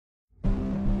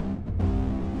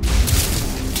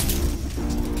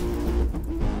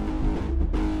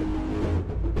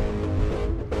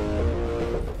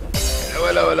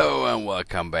Hello, and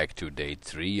welcome back to day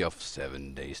 3 of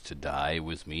 7 Days to Die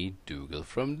with me, Doogel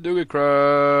from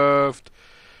Doogelcraft.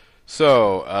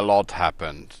 So, a lot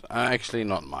happened. Actually,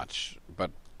 not much, but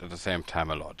at the same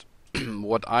time, a lot.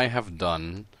 What I have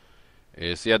done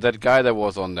is, that guy that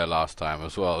was on there last time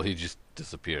as well, he just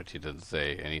disappeared. He didn't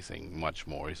say anything much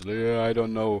more. He's like, yeah, I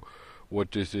don't know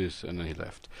what this is, and then he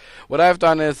left. What I've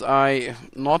done is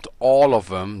not all of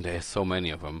them, there's so many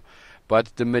of them,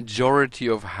 but the majority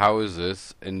of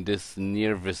houses in this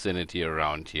near vicinity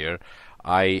around here,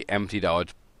 I emptied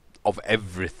out of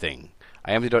everything.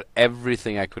 I emptied out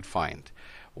everything I could find.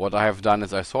 What I have done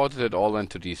is I sorted it all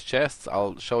into these chests.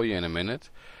 I'll show you in a minute.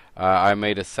 I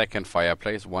made a second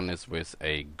fireplace. One is with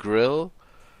a grill,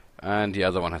 and the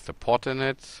other one has a pot in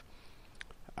it.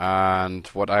 And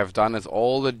what I've done is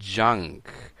all the junk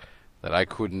that I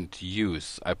couldn't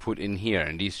use, I put in here,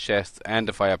 in these chests, and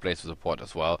the fireplace with a pot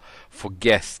as well, for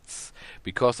guests,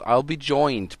 because I'll be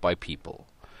joined by people.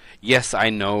 Yes, I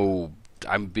know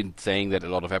I've been saying that a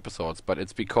lot of episodes, but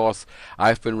it's because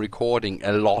I've been recording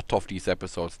a lot of these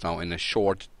episodes now in a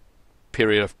short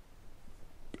period of,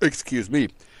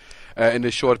 in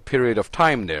a short period of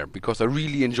time there, because I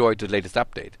really enjoyed the latest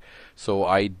update. So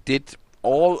I did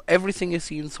everything you've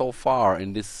seen so far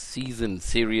in this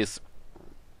series,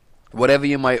 whatever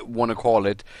you might want to call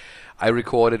it, I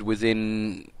recorded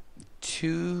within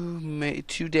 2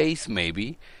 days,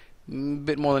 maybe, a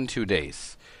bit more than 2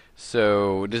 days.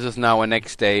 So this is now a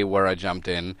next day where I jumped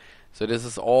in. So this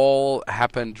has all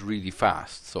happened really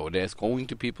fast. So there's going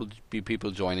to be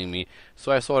people joining me.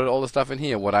 So I sorted all the stuff in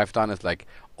here. What I've done is like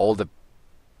all the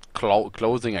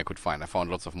clothing I could find. I found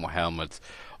lots of more helmets,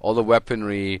 all the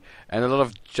weaponry, and a lot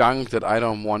of junk that I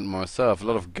don't want myself. A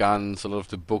lot of guns, a lot of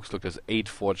the books. Look, there's 8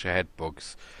 Forge Ahead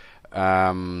books.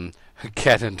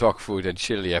 Cat and dog food and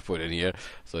chili I put in here,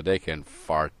 so they can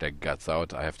fart their guts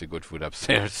out. I have the good food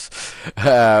upstairs.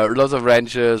 Lots of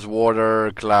wrenches,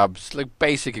 water, clubs, like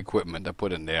basic equipment I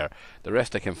put in there. The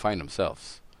rest they can find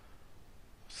themselves.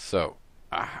 So,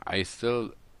 I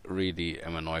still really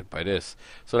am annoyed by this.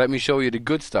 So let me show you the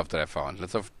good stuff that I found.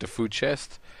 Let's have the food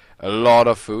chest. A lot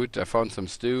of food. I found some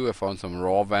stew. I found some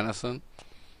raw venison.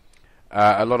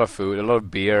 A lot of food, a lot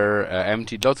of beer,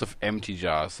 lots of empty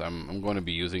jars. I'm going to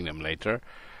be using them later.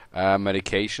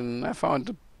 Medication. I found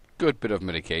a good bit of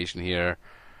medication here.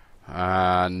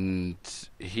 And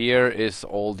here is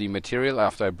all the material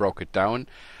after I broke it down.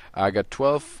 I got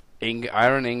 12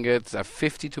 iron ingots,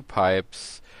 52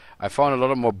 pipes. I found a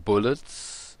lot of more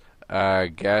bullets.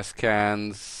 Gas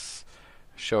cans,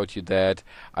 showed you that.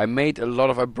 I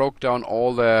broke down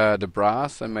all the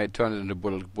brass and turned it into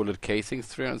bullet casings,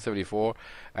 374,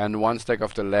 and one stack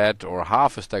of the lead, or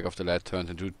half a stack of the lead, turned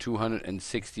into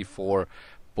 264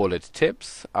 bullet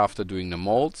tips after doing the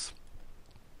molds.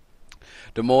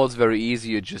 The mold's very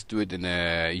easy. You just do it in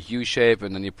a U shape,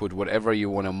 and then you put whatever you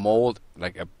want to mold,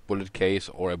 like a bullet case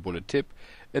or a bullet tip,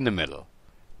 in the middle.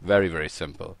 Very, very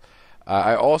simple.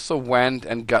 I also went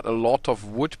and got a lot of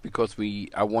wood because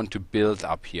I want to build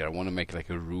up here. I want to make like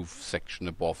a roof section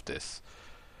above this.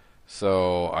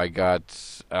 So I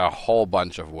got a whole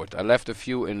bunch of wood. I left a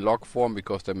few in log form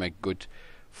because they make good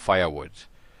firewood.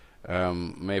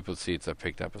 Maple seeds I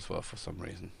picked up as well for some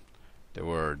reason. They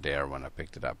were there when I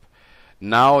picked it up.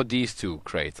 Now these 2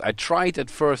 crates. I tried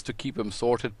at first to keep them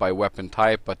sorted by weapon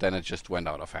type, but then it just went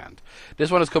out of hand.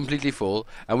 This one is completely full,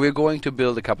 and we're going to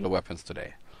build a couple of weapons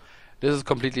today. This is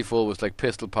completely full with like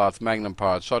pistol parts, magnum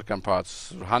parts, shotgun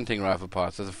parts, hunting rifle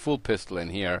parts. There's a full pistol in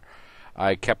here.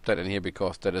 I kept that in here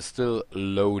because that is still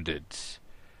loaded.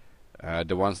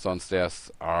 The ones downstairs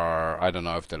are, I don't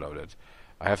know if they're loaded.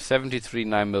 I have 73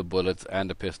 9mm bullets and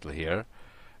a pistol here.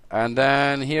 And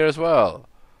then here as well.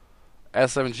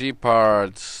 SMG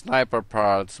parts, sniper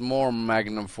parts, more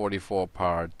Magnum 44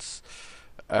 parts,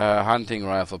 hunting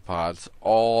rifle parts,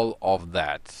 all of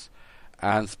that.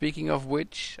 And speaking of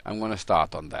which, I'm going to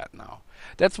start on that now.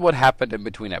 That's what happened in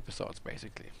between episodes,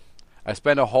 basically. I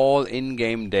spent a whole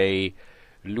in-game day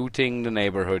looting the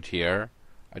neighborhood here.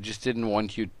 I just didn't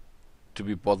want you to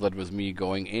be bothered with me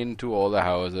going into all the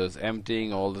houses,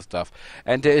 emptying all the stuff.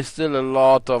 And there is still a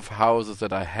lot of houses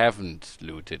that I haven't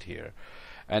looted here.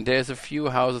 And there's a few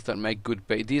houses that make good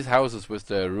base. These houses with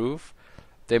the roof,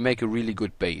 they make a really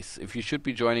good base. If you should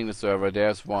be joining the server,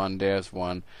 there's one.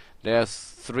 There's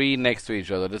 3 next to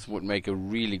each other. This would make a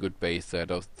really good base there,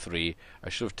 those 3. I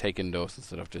should have taken those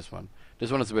instead of this one. This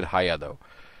one is a bit higher though.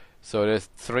 So there's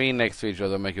 3 next to each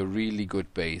other, make a really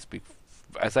good base.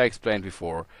 As I explained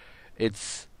before,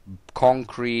 it's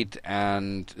concrete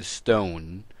and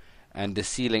stone, and the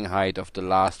ceiling height of the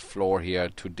last floor here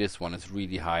to this one is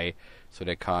really high, so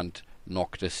they can't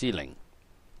knock the ceiling.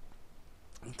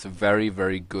 It's a very,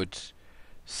 very good,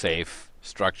 safe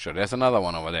structure. There's another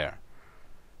one over there.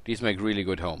 These make really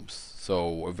good homes.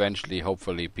 So eventually,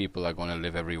 hopefully, people are going to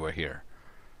live everywhere here.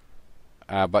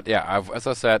 But yeah, as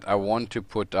I said, I want to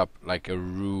put up like a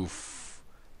roof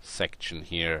section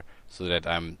here so that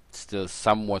I'm still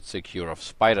somewhat secure of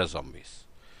spider zombies.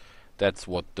 That's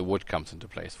what the wood comes into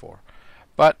place for.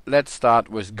 But let's start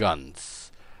with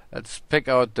guns. Let's pick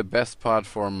out the best part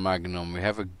for a Magnum. We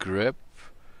have a grip.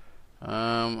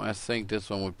 I think this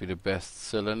one would be the best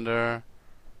cylinder.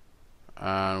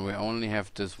 And we only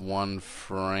have this one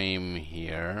frame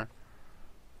here.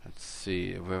 Let's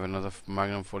see, if we have another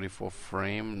Magnum 44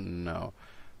 frame. No.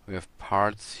 We have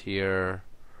parts here.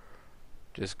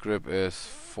 This grip is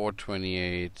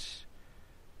 428.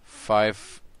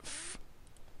 5.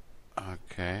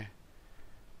 Okay.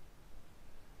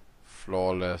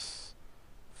 Flawless.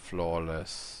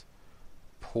 Flawless.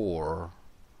 Poor.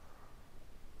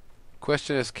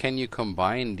 Question is, can you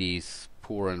combine these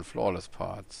poor and flawless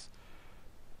parts?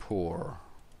 Poor.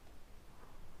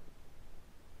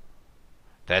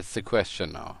 That's the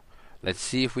question now. Let's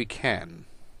see if we can.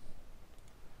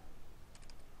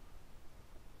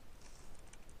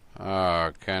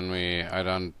 Can we? I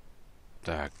don't...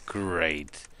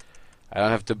 great. I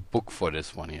don't have the book for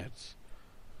this one yet.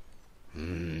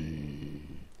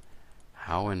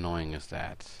 How annoying is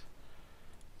that?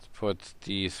 Let's put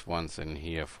these ones in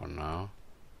here for now.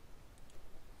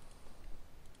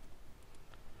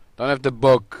 Don't have the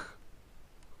book.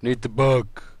 Need the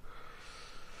book.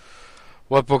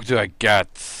 What book do I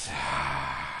get?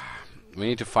 We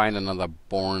need to find another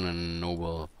Born and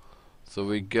Noble. So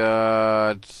we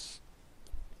got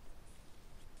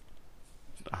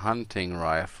a hunting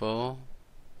rifle,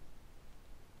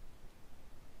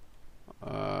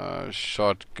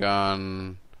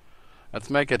 shotgun. Let's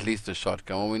make at least a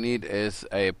shotgun. What we need is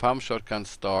a pump shotgun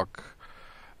stock,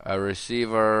 a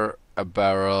receiver, a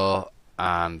barrel,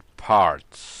 and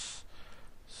parts.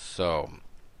 So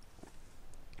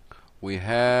we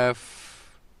have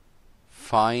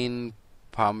fine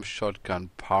pump shotgun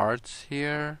parts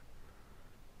here.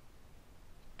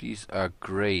 These are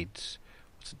great.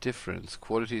 What's the difference?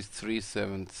 Quality is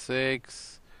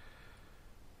 376.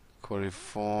 Quality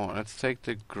 4. Let's take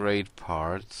the great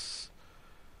parts.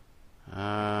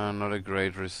 Not a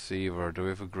great receiver. Do we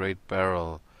have a great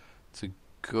barrel?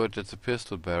 It's a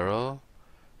pistol barrel.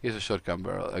 Here's a shotgun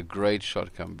barrel. A great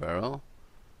shotgun barrel.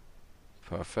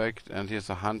 Perfect. And here's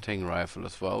a hunting rifle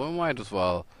as well. We might as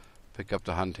well pick up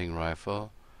the hunting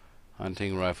rifle.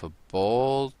 Hunting rifle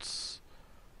bolts.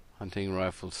 Hunting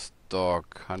rifle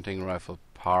stock. Hunting rifle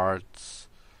parts.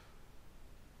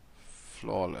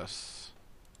 Flawless.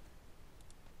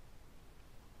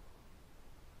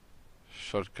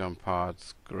 Shotgun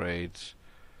parts. Great.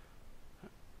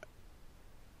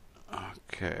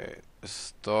 Okay.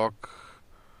 Stock.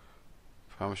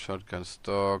 Pump shotgun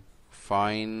stock.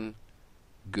 Fine.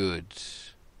 Good.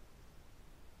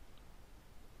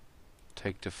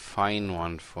 Take the fine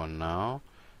one for now.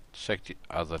 Check the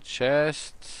other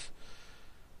chests.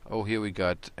 Oh, here we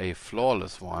got a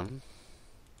flawless one.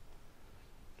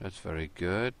 That's very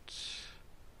good.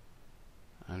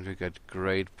 And we got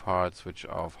great parts which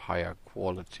are of higher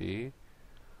quality.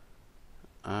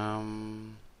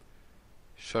 Shotgun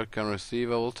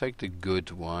receiver, we'll take the good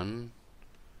one.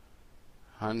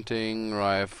 Hunting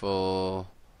rifle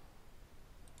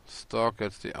stock,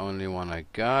 that's the only one I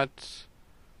got.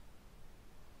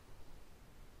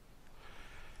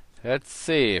 Let's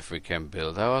see if we can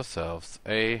build ourselves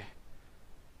a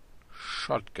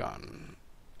shotgun.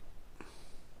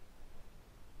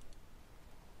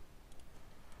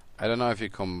 I don't know if you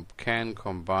can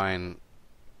combine.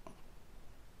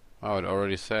 Oh, it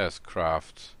already says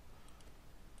craft.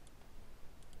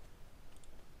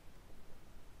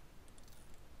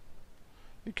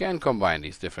 You can combine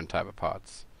these different type of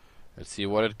parts. Let's see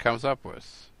what it comes up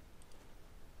with.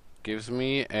 Gives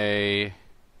me a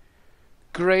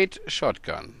great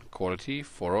shotgun, quality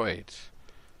 408.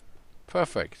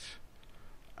 Perfect.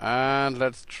 And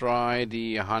let's try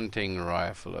the hunting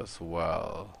rifle as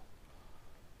well.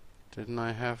 Didn't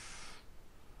I have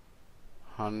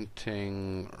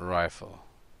hunting rifle?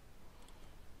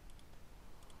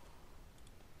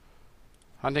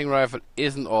 Hunting rifle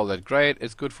isn't all that great.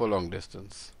 It's good for long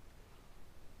distance.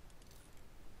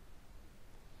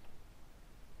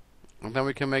 And then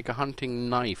we can make a hunting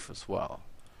knife as well.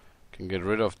 Can get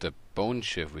rid of the bone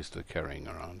shiv we're still carrying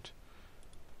around.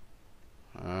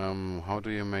 How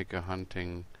do you make a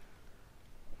hunting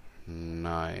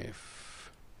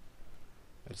knife?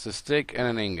 It's a stick and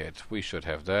an ingot. We should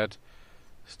have that.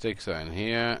 Sticks are in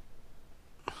here.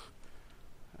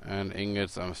 And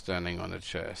ingots, I'm standing on the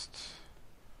chest.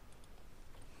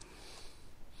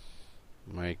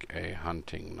 Make a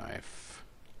hunting knife.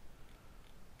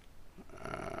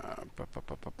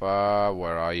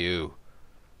 Where are you?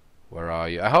 Where are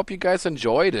you? I hope you guys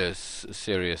enjoy this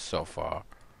series so far.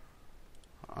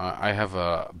 I have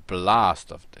a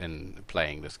blast in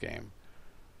playing this game.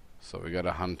 So we got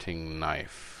a hunting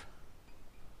knife.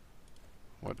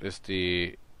 What is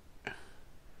the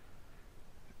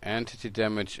entity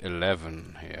damage?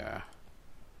 11 here.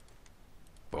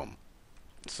 Boom.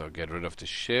 So get rid of the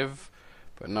shiv.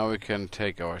 But now we can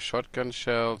take our shotgun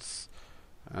shells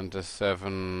and the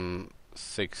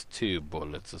 7.62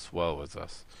 bullets as well with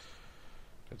us.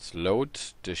 Let's load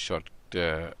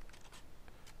the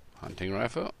hunting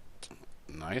rifle.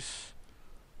 Nice.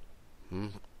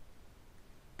 And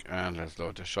let's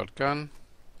load the shotgun.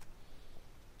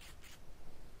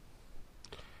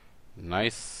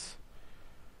 Nice.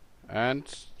 And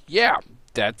yeah,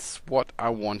 that's what I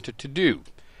wanted to do.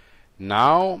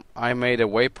 Now I made a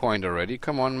waypoint already.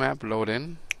 Come on, map, load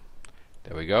in.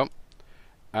 There we go.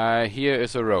 Here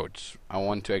is a road. I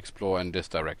want to explore in this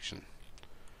direction.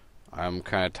 I'm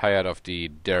kind of tired of the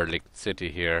derelict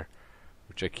city here,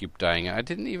 which I keep dying in. I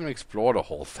didn't even explore the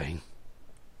whole thing.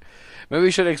 Maybe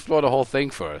we should explore the whole thing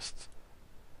first,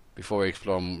 before we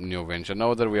explore new venture.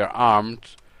 Now that we are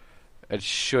armed, it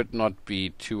should not be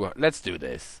too... Let's do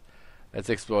this. Let's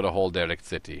explore the whole derelict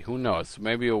city. Who knows?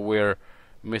 Maybe we're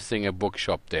missing a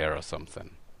bookshop there or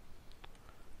something.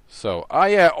 So,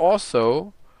 yeah,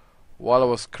 also, while I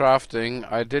was crafting,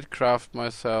 I did craft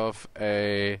myself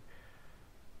a...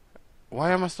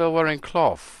 Why am I still wearing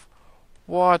cloth?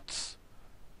 What?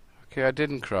 Okay, I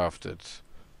didn't craft it.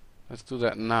 Let's do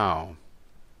that now.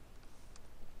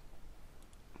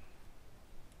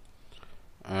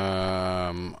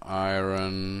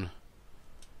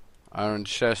 Iron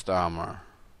chest armor.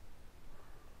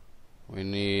 We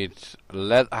need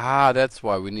leather. Ah, that's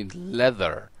why we need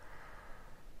leather.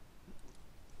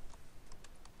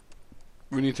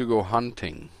 We need to go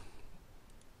hunting.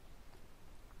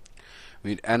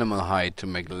 We need animal hide to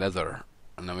make leather,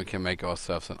 and then we can make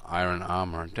ourselves an iron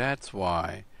armor. That's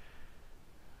why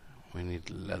we need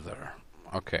leather.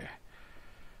 Okay.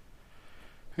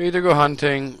 We need to go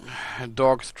hunting.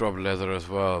 Dogs drop leather as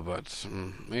well, but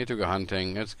we need to go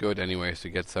hunting. It's good anyways to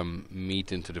get some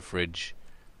meat into the fridge.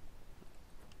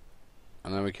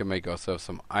 And then we can make ourselves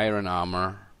some iron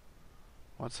armor.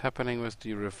 What's happening with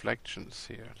the reflections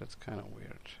here? That's kind of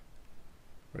weird.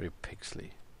 Very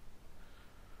pixely.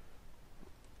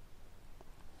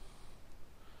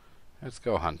 Let's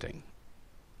go hunting.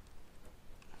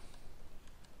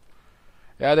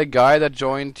 Yeah, the guy that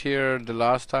joined here the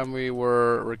last time we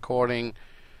were recording,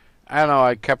 I don't know,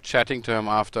 I kept chatting to him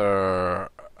after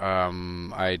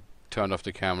I turned off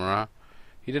the camera.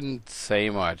 He didn't say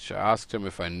much. I asked him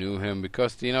if I knew him,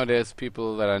 because, you know, there's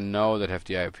people that I know that have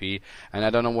the IP, and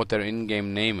I don't know what their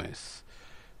in-game name is.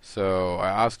 So I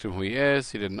asked him who he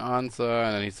is, he didn't answer,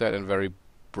 and then he said in very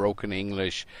broken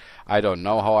English, I don't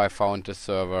know how I found the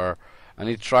server. And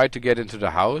he tried to get into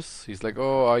the house. He's like,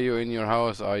 oh, are you in your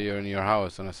house? Are you in your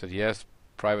house? And I said, yes,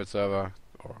 private server,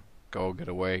 or go, get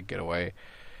away, get away.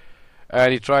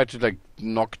 And he tried to, like,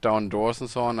 knock down doors and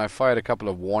so on. I fired a couple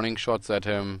of warning shots at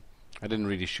him. I didn't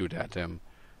really shoot at him.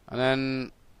 And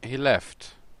then he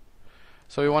left.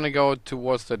 So we want to go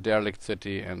towards the derelict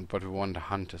city, but we want to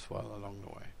hunt as well along the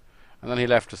way. And then he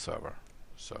left the server.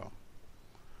 So,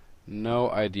 no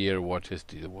idea what his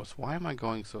deal was. Why am I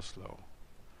going so slow?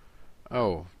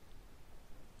 Oh,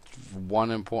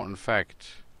 one important fact.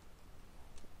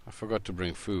 I forgot to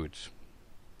bring food.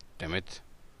 Damn it.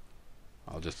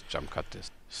 I'll just jump cut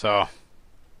this. So,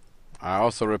 I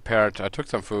also repaired, I took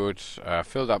some food,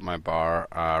 filled up my bar,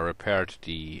 repaired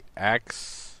the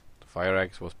axe. The fire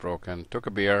axe was broken. Took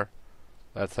a beer.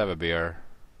 Let's have a beer.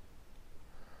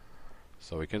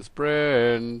 So we can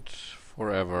sprint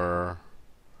forever.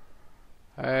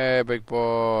 Hey, big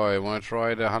boy, wanna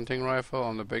try the hunting rifle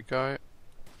on the big guy?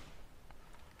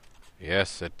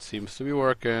 Yes, it seems to be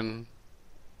working.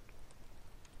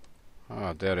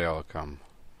 Ah, there they all come.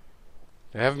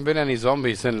 There haven't been any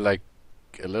zombies in like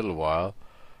a little while.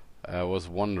 I was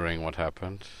wondering what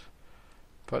happened.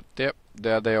 But yep,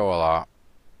 there they all are.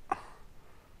 The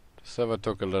server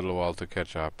took a little while to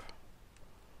catch up.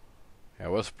 Yeah,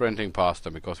 we're sprinting past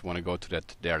them because we want to go to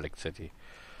that derelict city.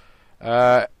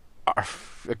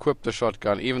 Equip the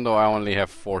shotgun, even though I only have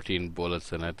 14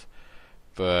 bullets in it.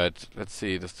 But let's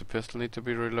see, does the pistol need to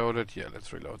be reloaded? Yeah,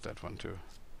 let's reload that one too.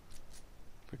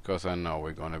 Because I know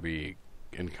we're gonna be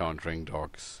encountering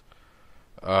dogs.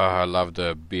 I love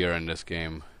the beer in this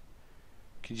game.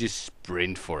 You can just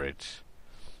sprint for it.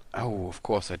 Oh, of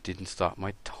course I didn't start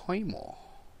my timer.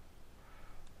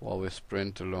 While we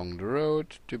sprint along the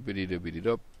road,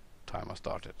 dibbidi-dibbidi-dub, timer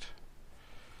started.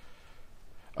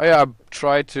 Oh yeah, I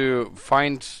tried to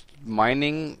find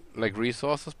mining like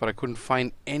resources, but I couldn't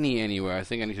find any anywhere. I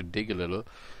think I need to dig a little.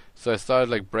 So I started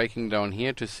like breaking down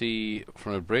here to see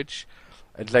from the bridge.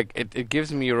 It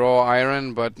gives me raw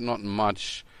iron, but not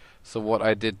much. So what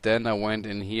I did then, I went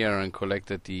in here and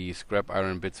collected the scrap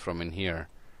iron bits from in here.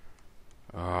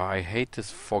 I hate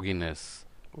this fogginess.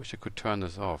 I wish I could turn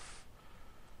this off.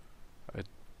 I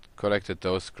collected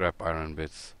those scrap iron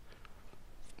bits.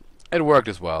 It worked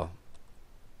as well.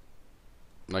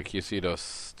 Like you see those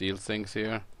steel things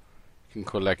here? You can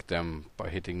collect them by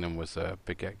hitting them with a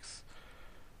pickaxe.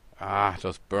 Ah,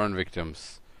 those burn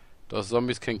victims. Those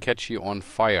zombies can catch you on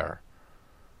fire.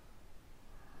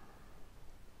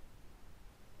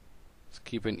 Let's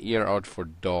keep an ear out for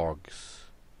dogs.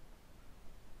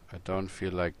 I don't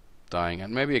feel like dying.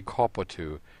 And maybe a cop or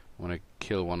two. I want to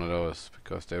kill one of those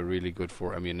because they're really good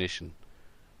for ammunition.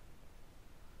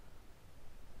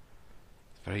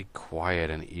 It's very quiet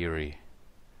and eerie.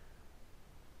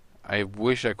 I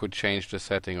wish I could change the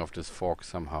setting of this fog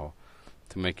somehow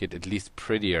to make it at least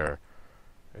prettier.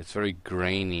 It's very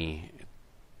grainy.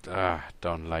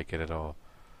 Don't like it at all.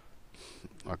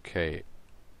 Okay,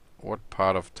 what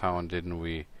part of town didn't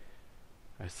we...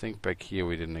 I think back here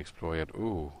we didn't explore yet.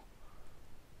 Ooh,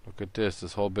 look at this.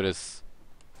 This whole bit is...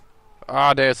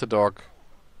 Ah, there's a dog.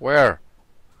 Where?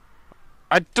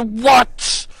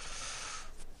 What?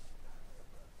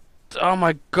 Oh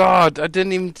my god, I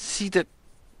didn't even see that.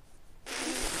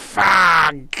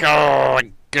 Fuck!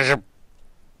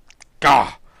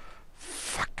 Oh,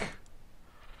 fuck.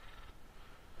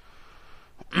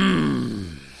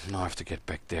 Now I have to get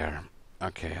back there.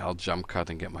 Okay, I'll jump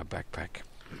cut and get my backpack.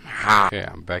 Okay,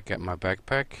 I'm back at my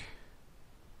backpack.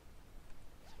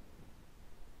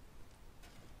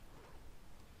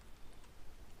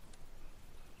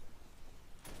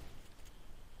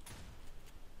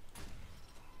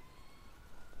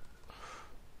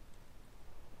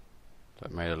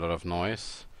 That made a lot of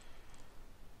noise.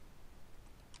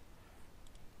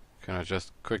 Can I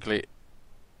just quickly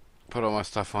put all my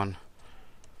stuff on?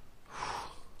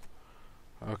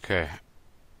 Okay.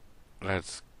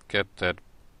 Let's get that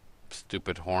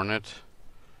stupid hornet.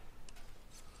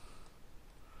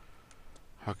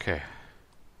 Okay.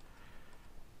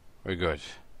 We're good.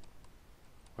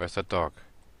 Where's that dog?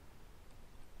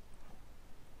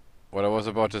 What I was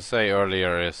about to say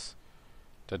earlier is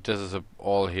that this is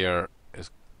all here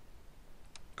is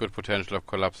good potential of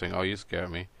collapsing. Oh, you scare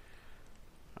me.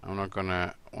 I'm not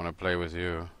gonna wanna play with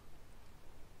you.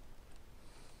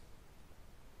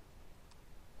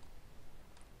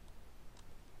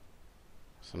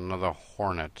 It's another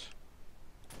hornet.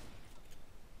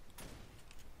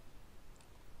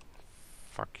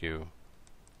 Fuck you.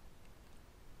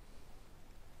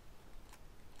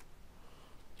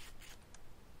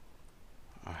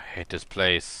 I hate this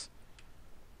place.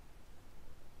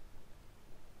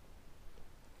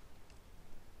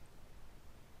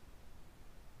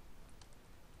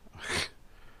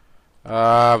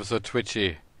 I'm so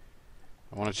twitchy.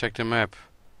 I want to check the map.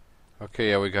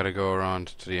 Okay, yeah, we gotta go around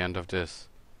to the end of this.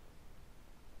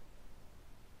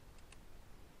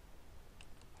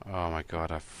 Oh my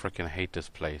god, I freaking hate this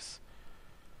place.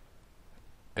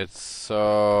 It's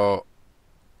so...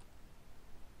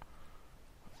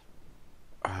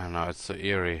 I don't know, it's so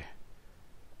eerie.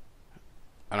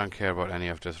 I don't care about any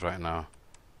of this right now.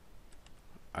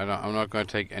 I'm not gonna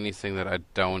take anything that I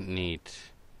don't need.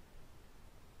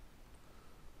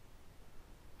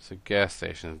 It's a gas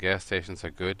station. Gas stations are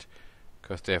good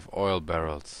because they have oil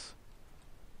barrels.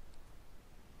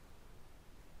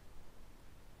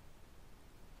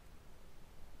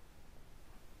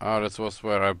 Oh, this was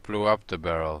where I blew up the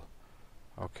barrel.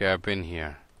 Okay, I've been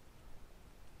here.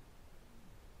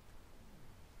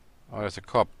 Oh, there's a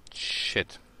cop.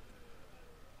 Shit.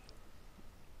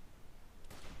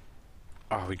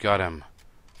 Oh, we got him.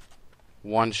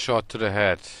 One shot to the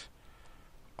head.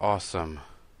 Awesome.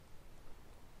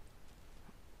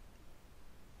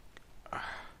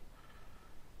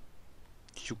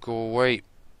 You go away.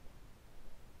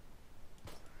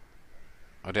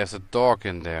 Oh, there's a dog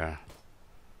in there.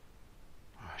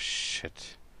 Oh,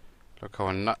 shit. Look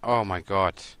how oh my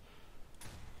god.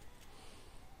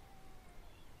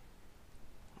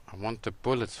 I want the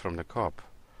bullets from the cop.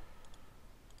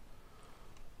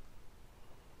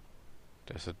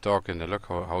 There's a dog in there. Look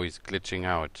how he's glitching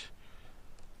out.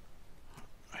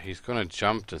 He's gonna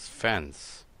jump this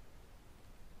fence.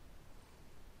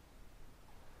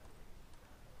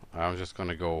 I'm just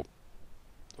gonna go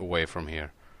away from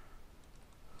here.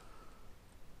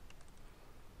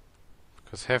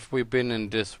 Because have we been in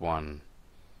this one?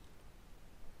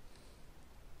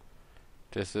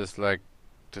 This is like...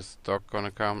 This dog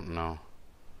gonna come? No.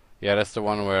 Yeah, that's the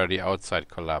one where the outside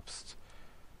collapsed.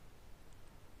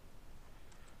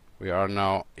 We are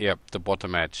now... Yep, the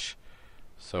bottom edge.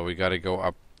 So we gotta go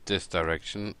up this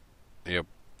direction. Yep.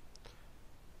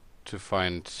 To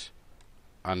find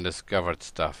undiscovered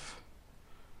stuff.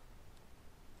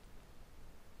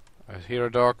 I hear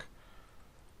a dog.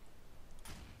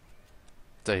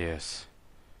 There he is.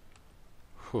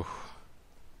 Whew.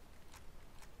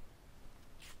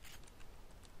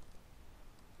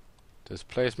 This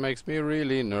place makes me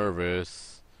really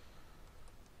nervous.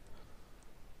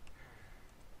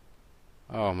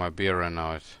 Oh, my beer ran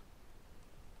out.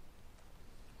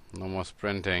 No more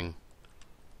sprinting.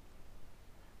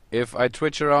 If I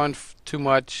twitch around too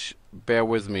much, bear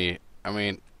with me. I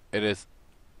mean, it is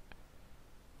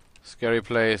a scary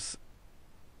place.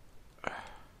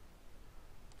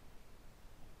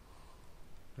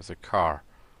 There's a car.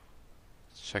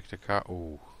 Let's check the car.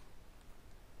 Ooh.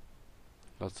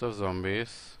 Lots of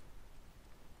zombies.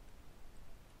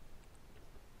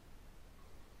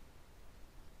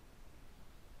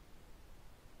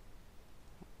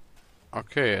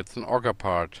 Okay, it's an auger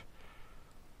part.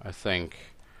 I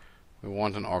think. We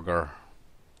want an auger.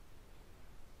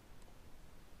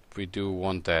 We do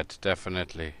want that,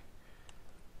 definitely.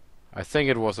 I think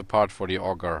it was a part for the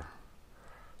auger.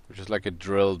 Which is like a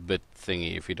drill bit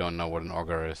thingy, if you don't know what an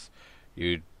auger is.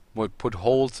 You would put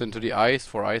holes into the ice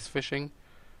for ice fishing.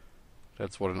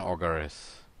 That's what an auger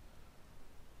is.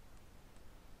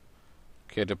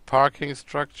 Okay, the parking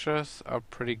structures are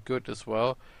pretty good as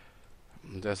well.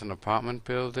 There's an apartment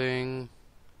building.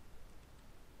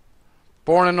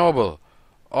 Born and Noble.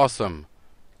 Awesome.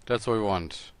 That's what we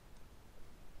want.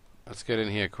 Let's get in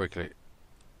here quickly.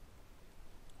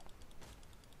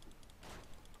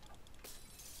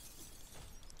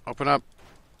 Open up.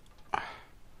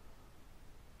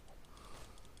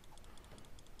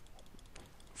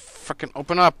 Fucking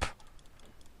open up.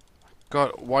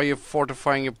 God, why are you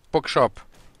fortifying your bookshop?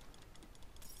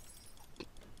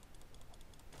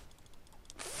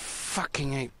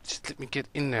 Fucking hate. Just let me get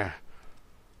in there.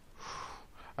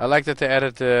 I like that they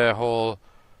added the whole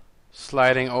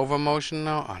sliding over motion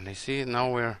now. Oh, and you see,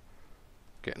 now we're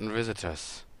getting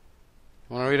visitors.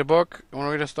 You wanna read a book? You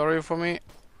wanna read a story for me?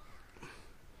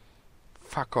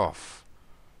 Fuck off.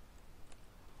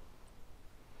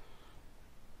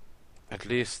 At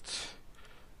least...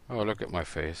 Oh, look at my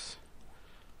face.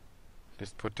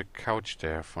 Just put the couch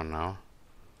there for now.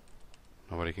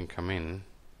 Nobody can come in.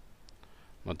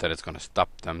 Not that it's gonna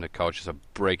stop them. The couches are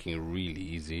breaking really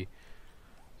easy.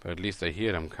 But at least I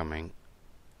hear them coming.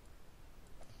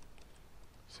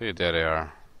 See, there they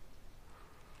are.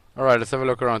 Alright, let's have a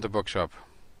look around the bookshop.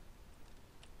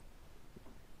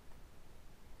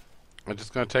 I'm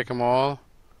just gonna take them all.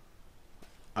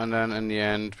 And then in the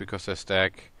end, because they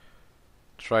stack,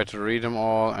 try to read them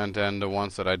all. And then the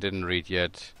ones that I didn't read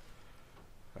yet,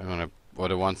 or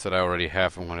the ones that I already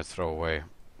have, I'm gonna throw away.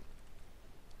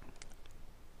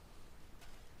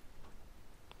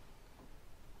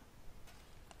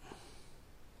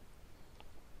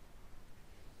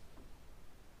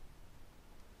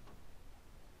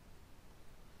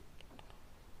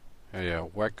 Yeah,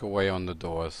 whack away on the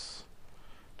doors.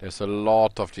 There's a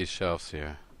lot of these shelves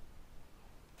here.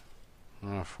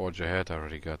 Oh, Forge Ahead, I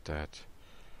already got that.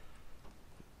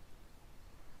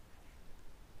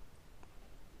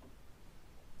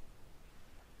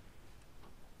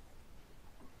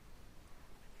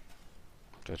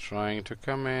 They're trying to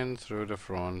come in through the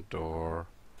front door.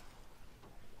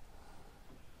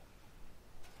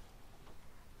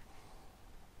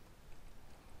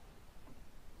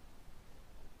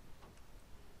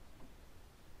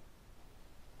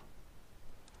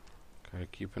 Okay,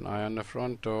 keep an eye on the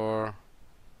front door.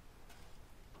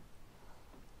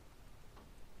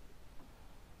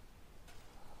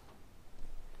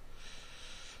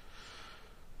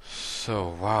 So,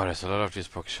 wow, there's a lot of these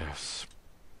bookshelves.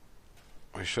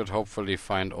 We should hopefully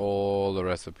find all the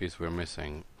recipes we're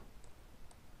missing.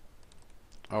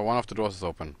 Oh, one of the doors is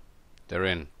open. They're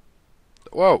in.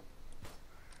 Whoa!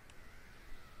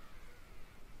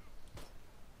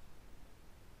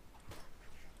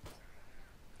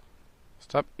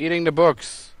 Stop eating the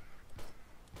books!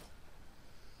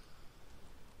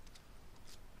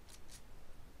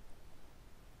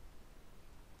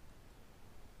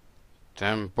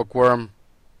 Damn bookworm.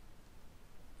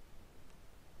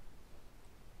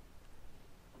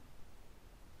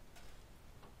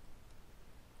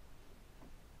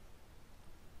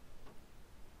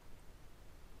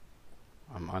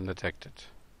 I'm undetected.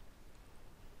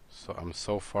 So I'm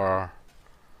so far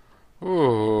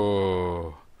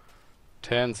Ooh,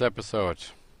 tense episode.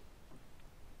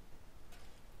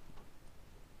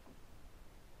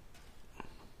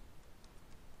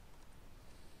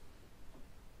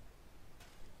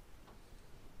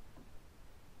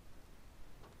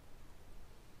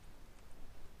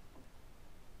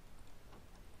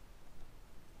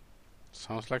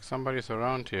 Sounds like somebody's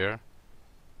around here.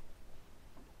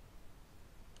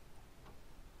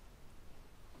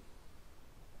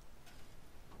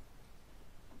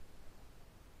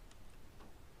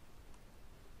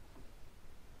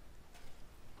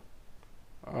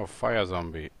 Oh, fire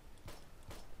zombie.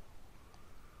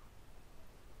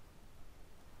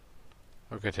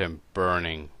 Look at him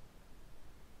burning.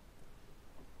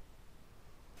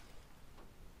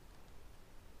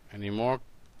 Any more?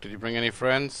 Did you bring any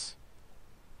friends?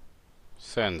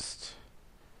 Sensed.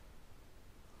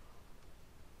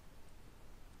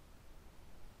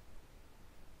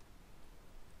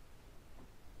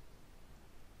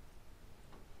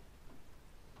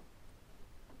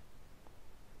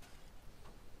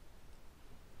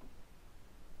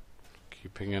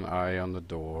 Keeping an eye on the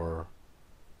door.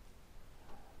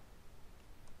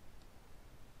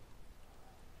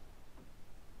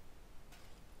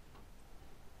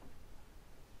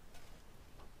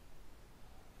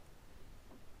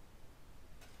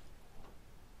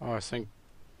 Oh, I think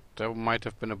there might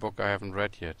have been a book I haven't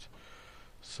read yet.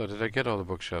 So did I get all the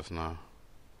bookshelves now?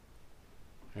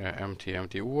 Yeah, empty,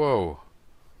 empty. Whoa!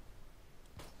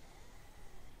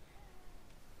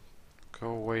 Go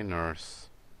away, nurse.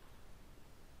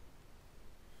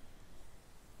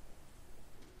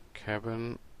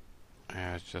 Cabin.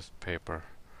 Yeah, it's just paper.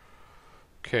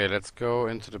 Okay, let's go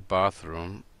into the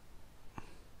bathroom.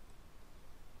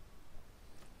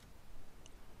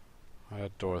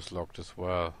 That door is locked as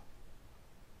well.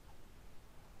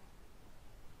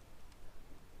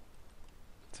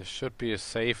 There should be a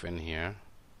safe in here.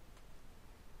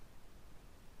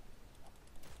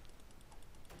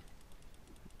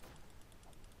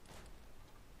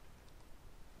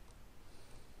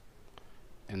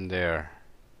 In there.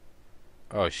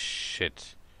 Oh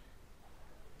shit.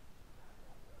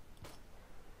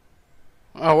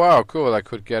 Oh wow, cool, I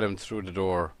could get him through the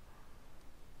door.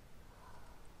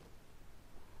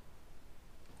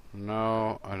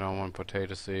 No, I don't want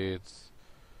potato seeds.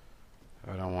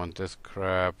 I don't want this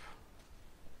crap.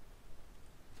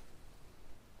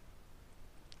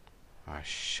 Ah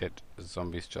shit, the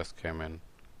zombies just came in.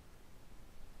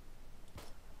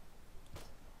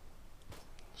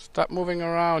 Stop moving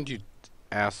around, you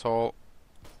asshole.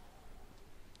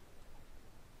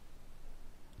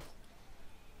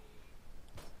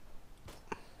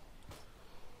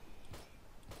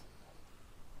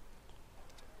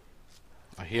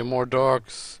 I hear more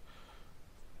dogs.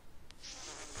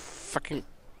 Fucking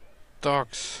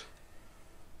dogs.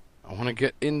 I want to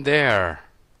get in there.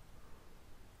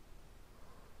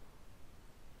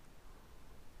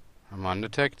 I'm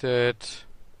undetected.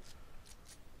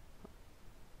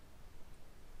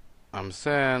 I'm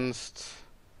sensed.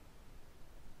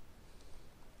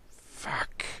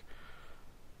 Fuck.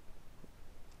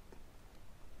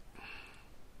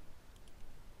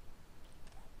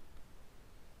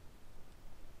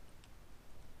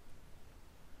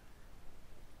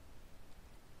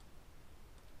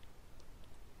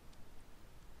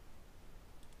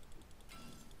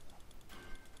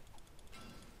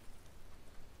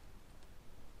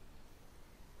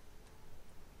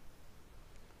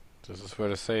 This is where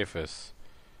the safe is.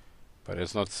 But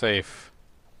it's not safe.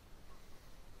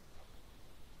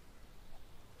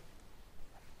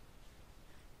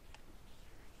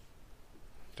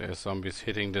 There's zombies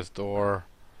hitting this door,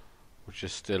 which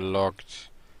is still locked.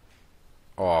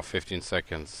 Oh, 15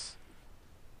 seconds.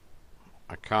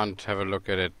 I can't have a look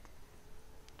at it.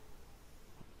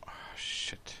 Oh,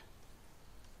 shit.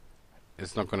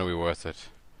 It's not gonna be worth it.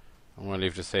 I'm gonna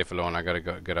leave the safe alone. I gotta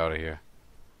get out of here.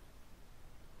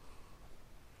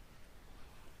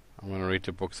 I'm gonna read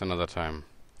the books another time.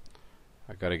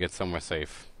 I gotta get somewhere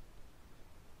safe.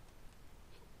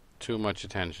 Too much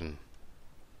attention.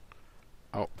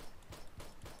 Oh.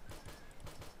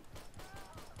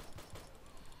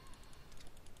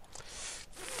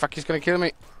 Fuck, he's gonna kill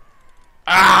me.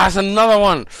 Ah, it's another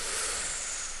one!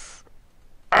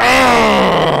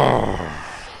 Ah!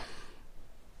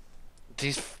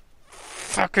 These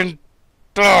fucking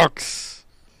dogs!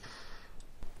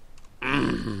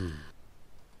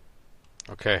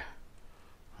 Okay,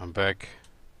 I'm back.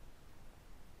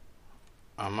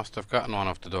 I must have gotten one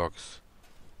of the dogs.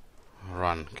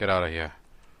 Run, get out of here.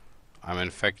 I'm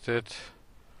infected,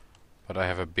 but I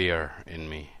have a beer in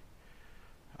me.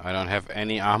 I don't have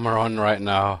any armor on right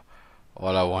now.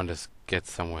 All I want is get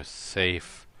somewhere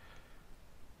safe,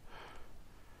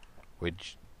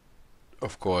 which,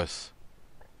 of course,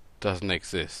 doesn't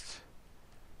exist.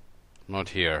 Not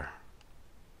here.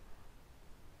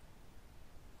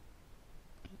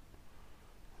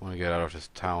 I want to get out of this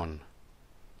town.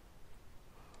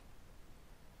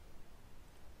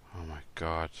 Oh my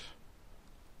god.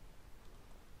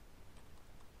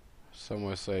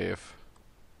 Somewhere safe.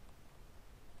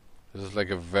 This is like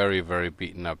a very, very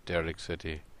beaten up derelict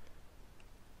city.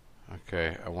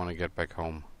 Okay, I want to get back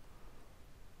home.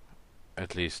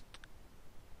 At least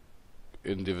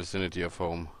in the vicinity of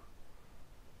home.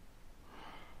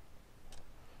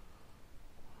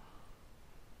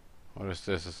 What is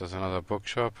this? Is this another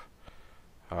bookshop?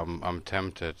 I'm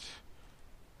tempted.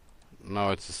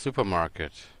 No, it's a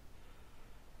supermarket.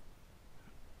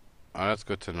 Oh, that's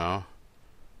good to know.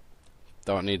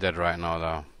 Don't need that right now,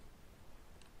 though.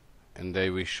 And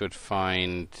there we should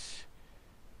find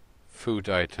food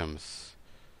items.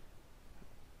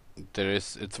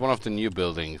 It's one of the new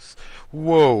buildings.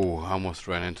 Whoa! I almost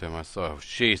ran into him. I saw.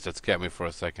 Jeez, that scared me for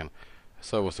a second. I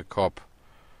saw it was a cop.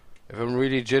 If I'm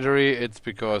really jittery, it's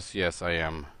because, yes, I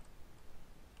am.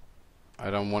 I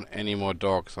don't want any more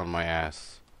dogs on my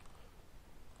ass.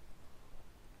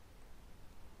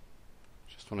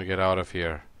 Just want to get out of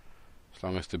here. As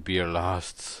long as the beer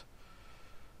lasts.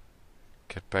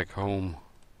 Get back home.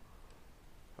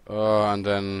 And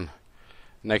then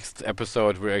next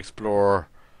episode we explore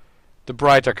the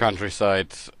brighter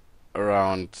countryside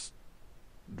around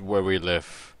where we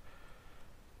live.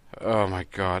 Oh my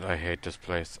god, I hate this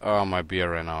place. Oh, my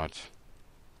beer ran out.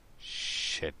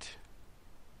 Shit.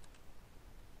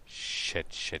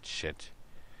 Shit.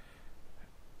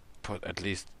 Put at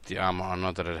least the armor on,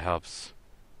 not that it helps.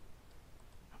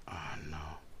 Oh no.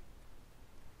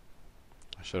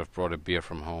 I should have brought a beer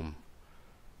from home.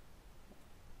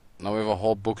 Now we have a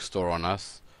whole bookstore on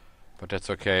us, but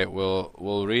that's okay.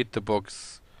 We'll read the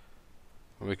books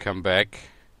when we come back.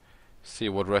 See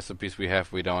what recipes we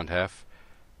have, we don't have.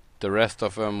 The rest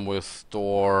of them we'll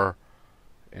store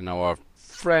in our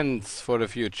friends for the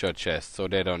future chest, so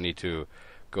they don't need to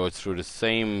go through the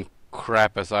same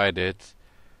crap as I did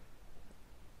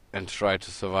and try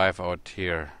to survive out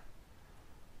here.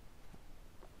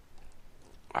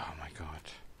 Oh my god.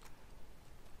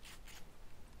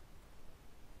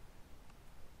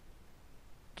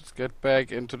 Let's get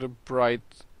back into the bright,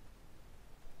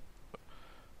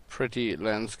 pretty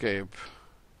landscape.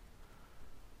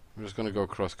 I'm just gonna go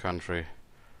cross country.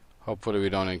 Hopefully we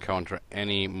don't encounter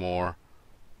any more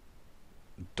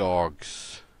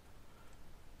dogs.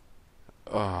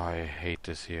 Oh, I hate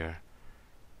this here.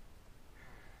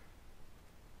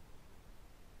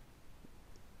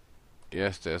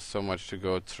 Yes, there's so much to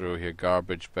go through here.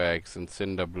 Garbage bags and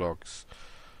cinder blocks.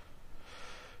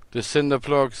 The cinder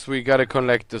blocks we gotta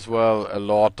collect as well, a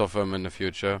lot of them in the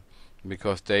future,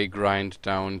 because they grind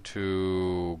down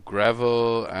to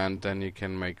gravel and then you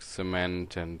can make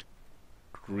cement and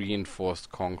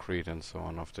reinforced concrete and so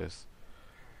on of this.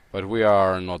 But we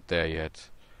are not there yet.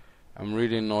 I'm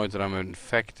really annoyed that I'm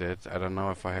infected. I don't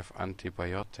know if I have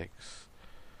antibiotics.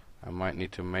 I might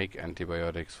need to make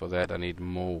antibiotics. For that I need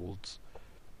molds.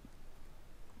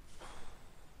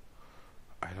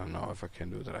 I don't know if I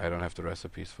can do that. I don't have the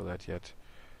recipes for that yet.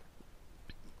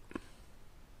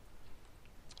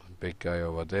 Big guy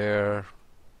over there.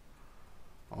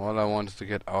 All I want is to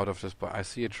get out of this, but I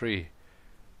see a tree.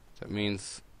 That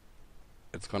means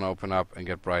it's gonna open up and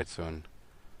get bright soon.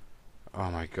 Oh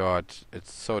my god,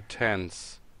 it's so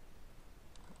tense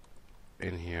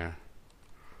in here.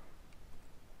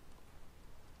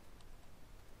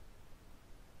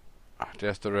 Ah,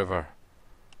 there's the river.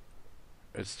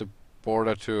 It's the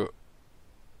border to...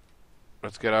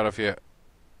 Let's get out of here.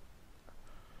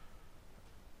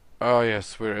 Oh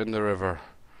yes, we're in the river.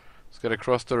 Let's get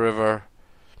across the river,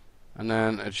 and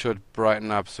then it should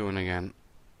brighten up soon again.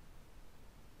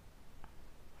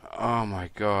 Oh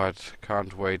my god,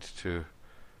 can't wait to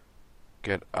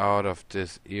get out of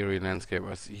this eerie landscape.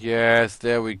 Yes,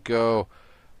 there we go.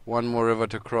 One more river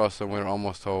to cross and we're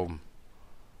almost home.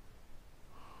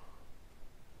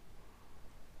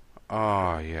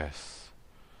 Oh yes.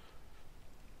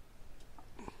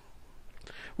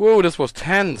 Whoa, this was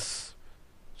tense.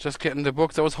 Just getting the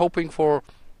books. I was hoping for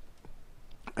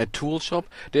a tool shop.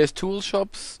 There's tool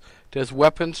shops, there's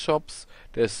weapons shops,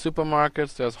 there's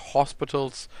supermarkets, there's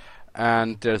hospitals,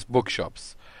 and there's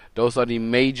bookshops. Those are the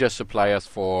major suppliers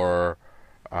for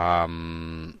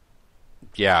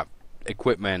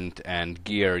equipment and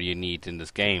gear you need in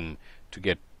this game to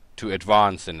get to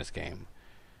advance in this game.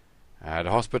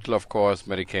 The hospital, of course,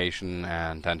 medication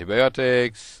and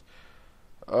antibiotics.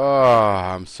 Oh,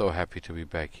 I'm so happy to be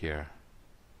back here.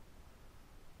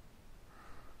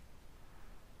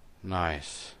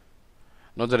 Nice.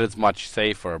 Not that it's much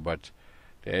safer, but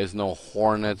there is no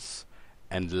hornets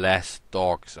and less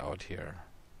dogs out here.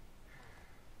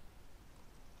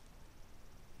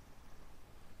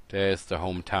 There's the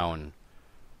hometown.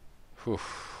 Whew.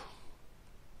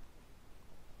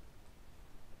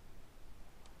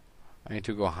 I need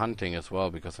to go hunting as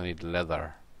well because I need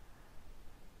leather.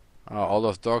 Oh, all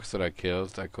those dogs that I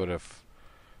killed, I could have...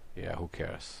 Yeah, who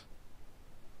cares?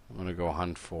 I'm gonna go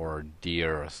hunt for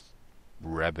deer or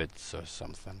rabbits or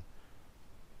something.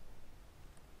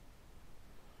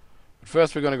 But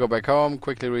first we're gonna go back home,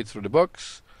 quickly read through the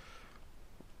books,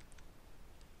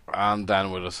 and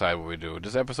then we'll decide what we do.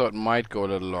 This episode might go a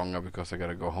little longer because I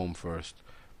gotta go home first,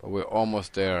 but we're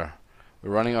almost there.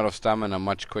 We're running out of stamina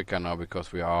much quicker now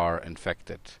because we are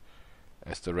infected,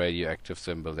 as the radioactive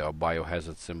symbol there, or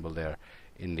biohazard symbol there,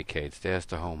 indicates. There's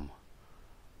the home.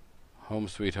 Home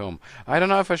sweet home. I don't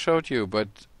know if I showed you, but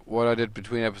what I did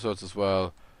between episodes as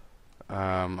well,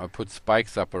 I put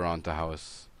spikes up around the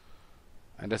house.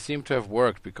 And they seem to have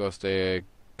worked because a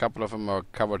couple of them are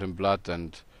covered in blood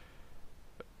and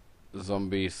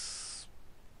zombies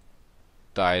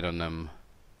died on them.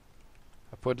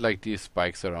 I put like these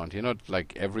spikes around,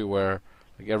 like everywhere,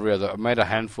 like every other. I made a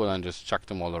handful and just chucked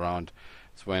them all around.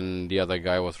 It's when the other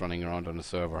guy was running around on the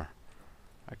server.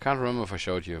 I can't remember if I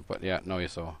showed you, but yeah, no, you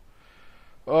saw.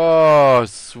 Oh,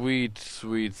 sweet,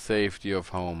 sweet safety of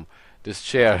home. This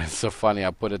chair is so funny.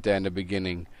 I put it there in the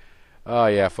beginning. Oh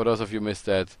yeah, for those of you who missed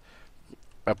that,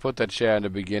 I put that chair in the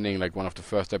beginning, like one of the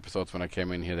first episodes when I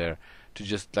came in here there, to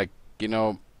just like,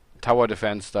 tower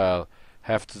defense style,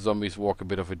 have the zombies walk a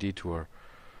bit of a detour.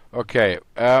 Okay,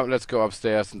 let's go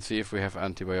upstairs and see if we have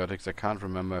antibiotics. I can't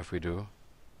remember if we do.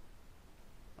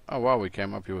 Oh wow, we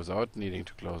came up here without needing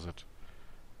to close it.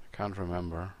 I can't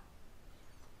remember.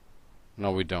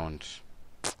 No, we don't.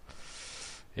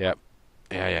 Yep.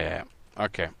 Yeah.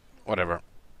 Okay, whatever.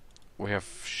 We have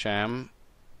sham.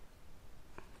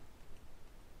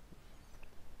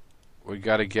 We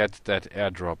gotta get that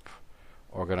airdrop.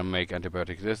 Or gonna make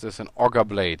antibiotics. This is an auger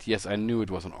blade. Yes, I knew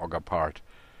it was an auger part.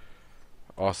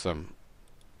 Awesome.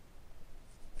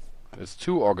 It's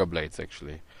 2 auger blades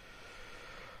actually.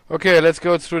 Okay, let's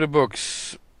go through the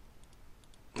books.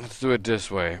 Let's do it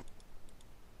this way.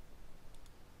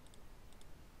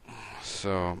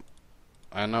 So,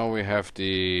 I know we have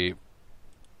the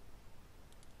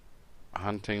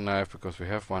hunting knife because we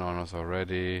have one on us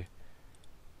already.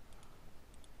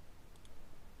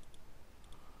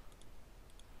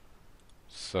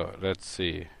 So, let's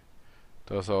see.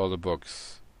 Those are all the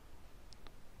books.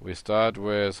 We start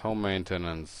with home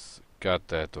maintenance. Got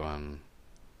that one.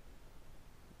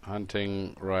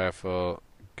 Hunting rifle.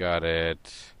 Got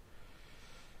it.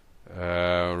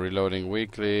 Reloading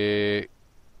weekly.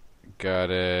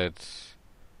 Got it.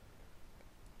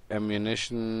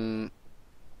 Ammunition.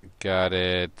 Got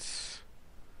it.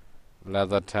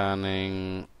 Leather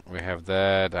tanning. We have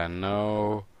that. I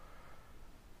know.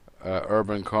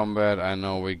 Urban combat. I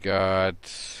know we got.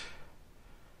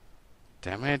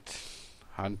 Damn it.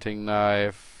 Hunting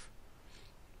knife.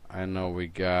 I know we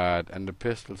got. And the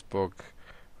pistols book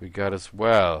we got as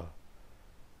well.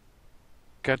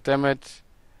 God damn it.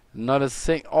 Not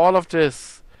a all of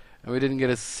this. And we didn't get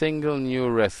a single new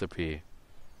recipe.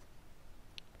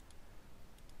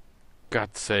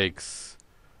 God's sakes.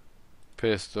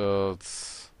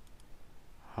 Pistols.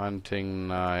 Hunting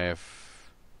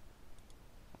knife.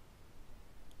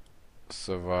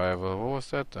 Survival. What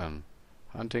was that then?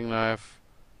 Hunting knife.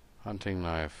 Hunting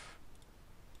knife.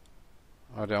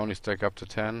 Oh, they only stack up to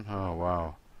 10? Oh,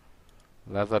 wow.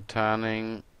 Leather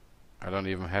tanning. I don't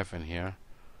even have in here.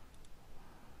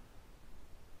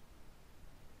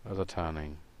 Leather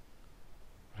tanning.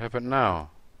 What happened now?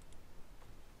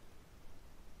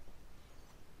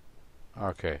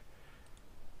 Okay.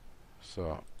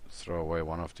 So, throw away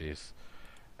one of these.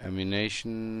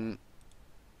 Ammunition.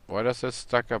 Why does it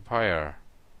stack up higher?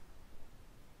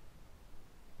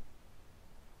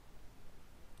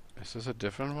 Is this a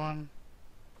different one?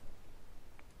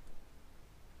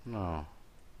 No.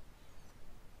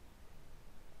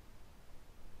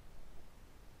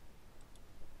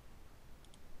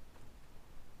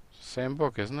 Same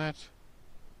book, isn't it?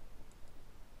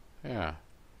 Yeah.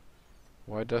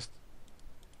 Why does...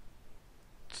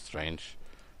 Strange.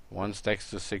 One stacks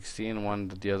to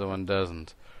 16, the other one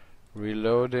doesn't.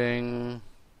 Reloading...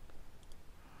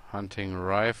 Hunting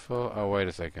rifle... Oh, wait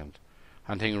a second.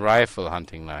 Hunting rifle,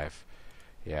 hunting knife.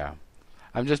 Yeah.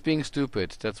 I'm just being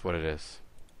stupid, that's what it is.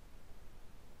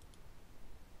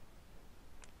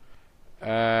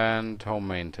 And home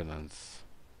maintenance.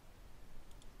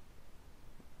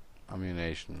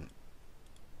 Ammunition.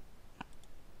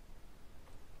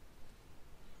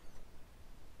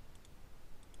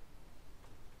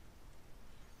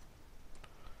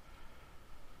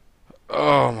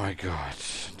 Oh my god.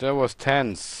 That was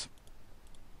tense.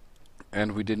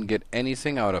 And we didn't get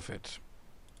anything out of it.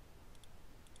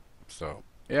 So,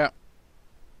 yeah.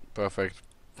 Perfect.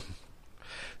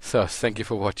 So, thank you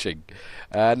for watching.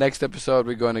 Next episode,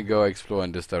 we're going to go explore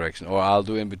in this direction. Or I'll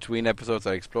do in between episodes,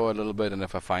 I explore a little bit, and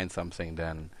if I find something,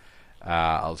 then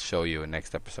I'll show you in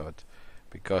next episode.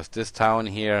 Because this town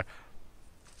here,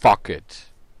 fuck it.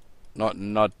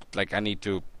 Not like I need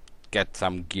to get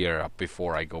some gear up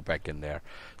before I go back in there.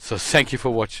 So, thank you for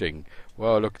watching.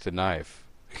 Wow, look at the knife.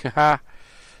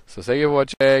 So, thank you for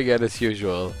watching, and as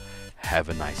usual, have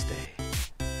a nice day.